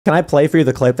Can I play for you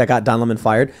the clip that got Don Lemon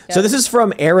fired? Yep. So this is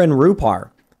from Aaron Rupar,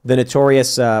 the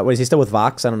notorious, what is he still with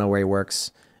Vox? I don't know where he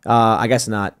works. I guess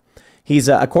not. He's,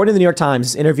 according to the New York Times,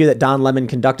 this interview that Don Lemon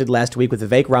conducted last week with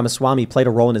Vivek Ramaswamy played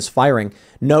a role in his firing.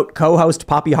 Note, co-host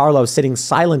Poppy Harlow sitting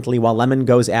silently while Lemon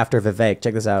goes after Vivek.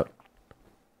 Check this out.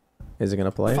 Is it going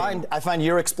to play? I find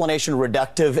your explanation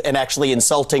reductive and actually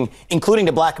insulting, including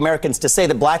to black Americans, to say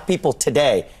that black people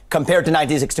today, compared to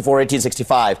 1964,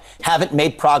 1865, haven't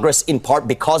made progress in part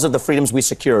because of the freedoms we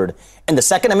secured. And the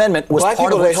Second Amendment was black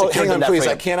part people, of what secured hang on, please.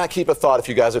 freedom. I cannot keep a thought if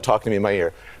you guys are talking to me in my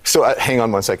ear. So hang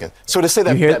on 1 second. So to say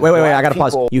that... Wait, I got to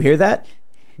pause. You hear that?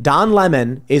 Don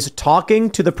Lemon is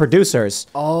talking to the producers,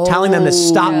 telling them to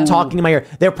stop talking in my ear.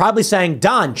 They're probably saying,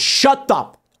 Don, shut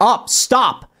up,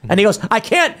 stop. And he goes, I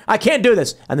can't do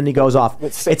this. And then he goes off.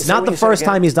 It's not the first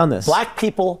time he's done this. Black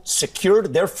people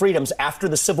secured their freedoms after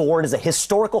the Civil War. It is a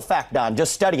historical fact, Don.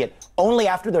 Just study it. Only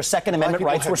after their Second Amendment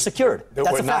rights were secured. They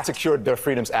were not secured their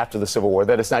freedoms after the Civil War.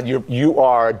 That is not, you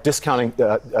are discounting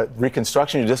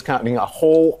Reconstruction. You're discounting a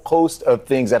whole host of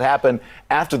things that happened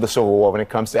after the Civil War when it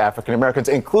comes to African Americans,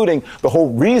 including the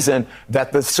whole reason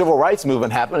that the Civil Rights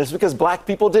Movement happened is because black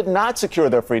people did not secure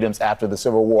their freedoms after the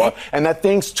Civil War, and that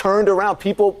things turned around.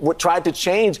 People tried to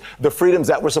change the freedoms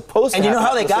that were supposed to happen. And you know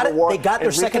how they got it? They got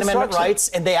their Second Amendment rights,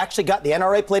 and they actually got, the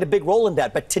NRA played a big role in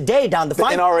that. But today, Don, the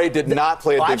NRA did not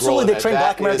play a big role in that. Absolutely, they trained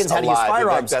black Americans how to use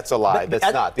firearms. That's a lie.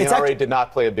 That's not. The NRA did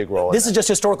not play a big role in that. This is just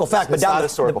historical fact. It's not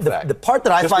historical fact. The part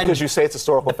that I find... because you say it's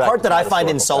historical fact. The part that I find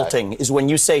insulting is when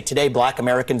you say today black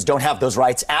Americans don't have those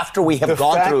rights after we have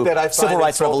gone through civil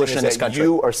rights revolution in this country.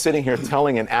 You are sitting here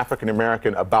telling an African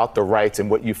American about the rights and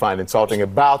what you find insulting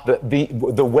about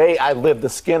the way I live, the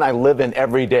skin I live in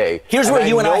every day. Here's where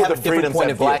you and I have a different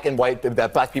point of view. Black and white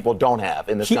that black people don't have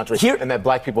in this country, and that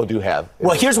black people do have.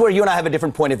 Well, here's where you and I have a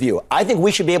different point of view. I think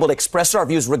we should be able to express our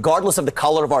views regardless of the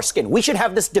color of our skin. We should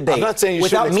have this debate. I'm not saying you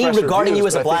without me regarding you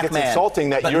as a black man,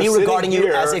 but me regarding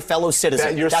you as a fellow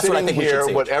citizen. That's what I think we should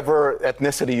see. Whatever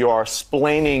ethnicity you are,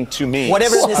 splaining to me.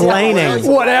 Whatever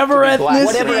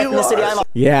ethnicity I'm.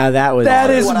 Yeah, that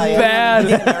is bad.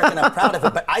 American, I'm proud of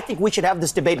it, but I think we should have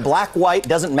this debate. Black, white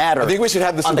doesn't matter. I think we should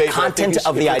have this debate. The content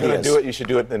of the ideas. If you're going to do it, you should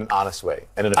do it in an honest way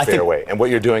and in a fair way. And what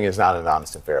you're doing is not an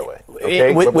honest and fair way.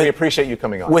 Okay, we appreciate you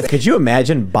coming on. Could you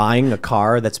imagine buying a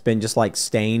car that's been just like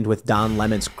stained with Don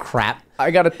Lemon's crap?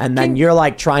 And then you're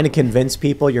like trying to convince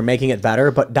people you're making it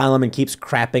better, but Don Lemon keeps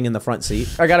crapping in the front seat.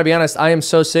 I gotta be honest, I am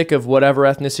so sick of whatever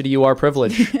ethnicity you are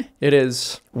privilege. It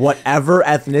is. Whatever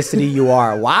ethnicity you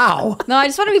are. Wow. No, I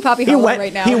just want to be Poppy Harlow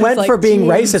right now. He went for being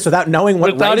racist without knowing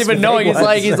what without race even knowing.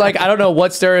 He's like, I don't know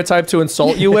what stereotype to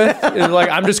insult you with.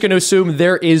 Like, I'm just going to assume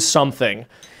there is something.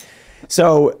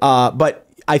 So, but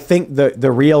I think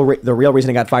the real reason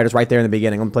he got fired is right there in the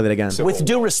beginning. Let me play that again. With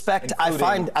due respect,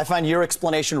 I find your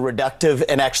explanation reductive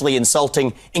and actually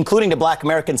insulting, including to black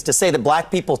Americans, to say that black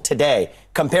people today,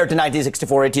 compared to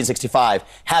 1964, 1865,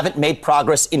 haven't made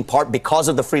progress in part because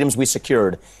of the freedoms we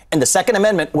secured. And the Second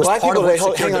Amendment was part of what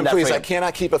secured that freedom. I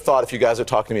cannot keep a thought if you guys are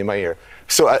talking to me in my ear.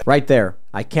 Right there.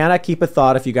 I cannot keep a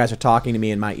thought if you guys are talking to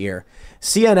me in my ear.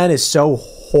 CNN is so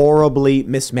horribly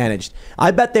mismanaged.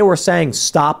 I bet they were saying,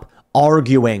 stop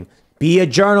arguing. Be a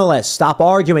journalist. Stop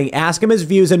arguing. Ask him his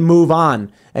views and move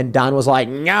on. And Don was like,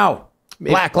 no,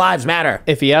 Black Lives Matter.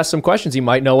 If he asks some questions, he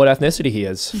might know what ethnicity he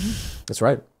is. That's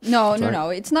right. No.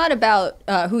 It's not about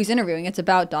who he's interviewing. It's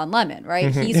about Don Lemon,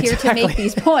 right? He's here to make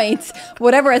these points,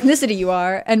 whatever ethnicity you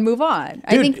are, and move on. Dude.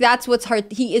 I think that's what's hard.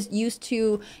 He is used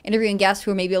to interviewing guests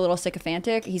who are maybe a little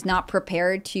sycophantic. He's not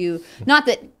prepared to, not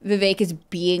that Vivek is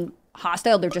being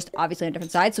hostile, they're just obviously on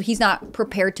different sides, so he's not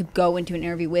prepared to go into an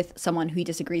interview with someone who he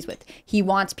disagrees with. He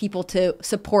wants people to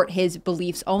support his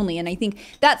beliefs only, and I think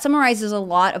that summarizes a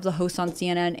lot of the hosts on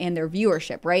CNN and their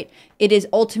viewership, right? It is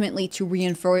ultimately to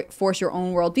reinforce your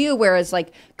own worldview, whereas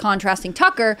like contrasting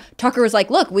Tucker was like,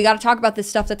 look, we got to talk about this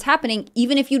stuff that's happening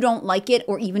even if you don't like it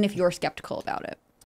or even if you're skeptical about it.